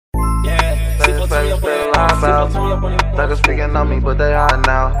facts still lie about. Suckers speaking on me, but they hot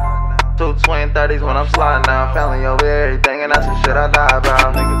now. 2 twin 30s when I'm sliding now. Family over everything, and that's the shit I die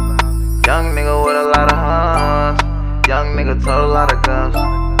about. Young nigga with a lot of huns. Young nigga told a lot of guns.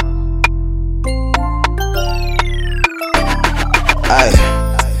 Ayy,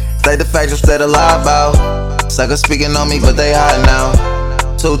 state the facts instead of lie about. Suckers speaking on me, but they hot now.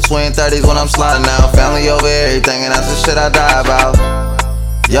 2 twin 30s when I'm sliding now. Family over everything, and that's the shit I die about.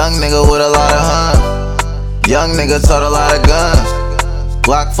 Young nigga with a lot of huns. Young nigga told a lot of guns.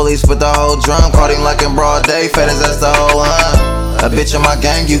 Glock fully spit the whole drum. Caught him like in broad day, fed his ass the whole hunt. A bitch in my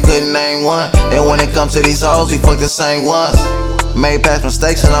gang, you couldn't name one. And when it comes to these hoes, we fuck the same ones. Made past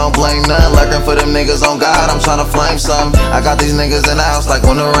mistakes and I don't blame none. Lurking for them niggas on God, I'm tryna flame something. I got these niggas in the house like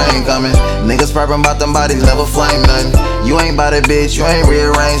when the rain coming. Niggas rapping about them bodies, never flame nothing. You ain't bout it, bitch, you ain't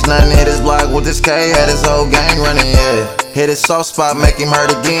rearranged nothing. Hit his block with this K, had his whole gang running, yeah. Hit his soft spot, make him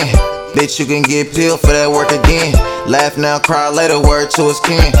hurt again. Bitch, you can get peeled for that work again. Laugh now, cry later, word to his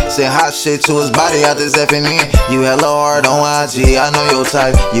kin. Send hot shit to his body out this effing in. You hella hard on IG, I know your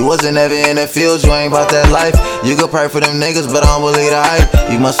type. You wasn't ever in the field, you ain't bout that life. You could pray for them niggas, but I don't believe the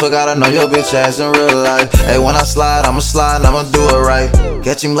hype. You must forgot I know your bitch ass in real life. Hey, when I slide, I'ma do it right.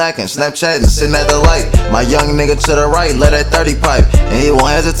 Catch him lacking, Snapchatting, sitting at the light. My young nigga to the right, let that 30 pipe. And he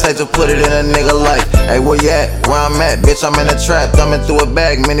won't hesitate to put it in a nigga life. Hey, where you at? Where I'm at? Bitch, I'm in the trap, thumbing through a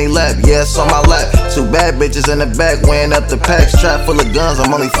bag, mini lap. Yeah, it's on my lap. 2 bad bitches in the back, weighing up the packs. Trap full of guns,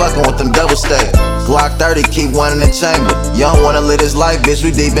 I'm only fucking with them double stack. Glock 30, keep one in the chamber. You don't wanna live this life, bitch, we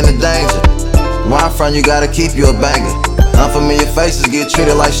deep in the danger. Where I'm from, you gotta keep you a banger. Unfamiliar faces get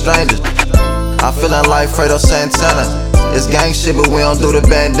treated like strangers. I'm feeling like Fredo Santana. It's gang shit, but we don't do the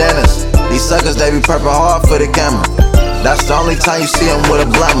bandanas. These suckers, they be prepping hard for the camera. That's the only time you see them with a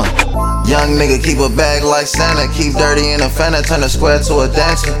blammer. Young nigga keep a bag like Santa. Keep dirty in a Fanta, turn a square to a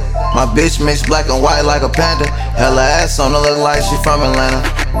dancer. My bitch mix black and white like a panda. Hella ass on her, look like she from Atlanta.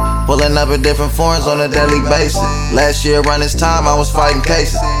 Pulling up at different foreigns on a daily basis. Last year around this time I was fighting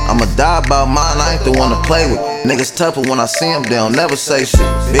cases. I'ma die about mine, I ain't the one to play with. Niggas tough, but when I see them, they don't never say shit,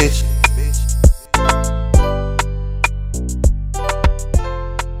 bitch.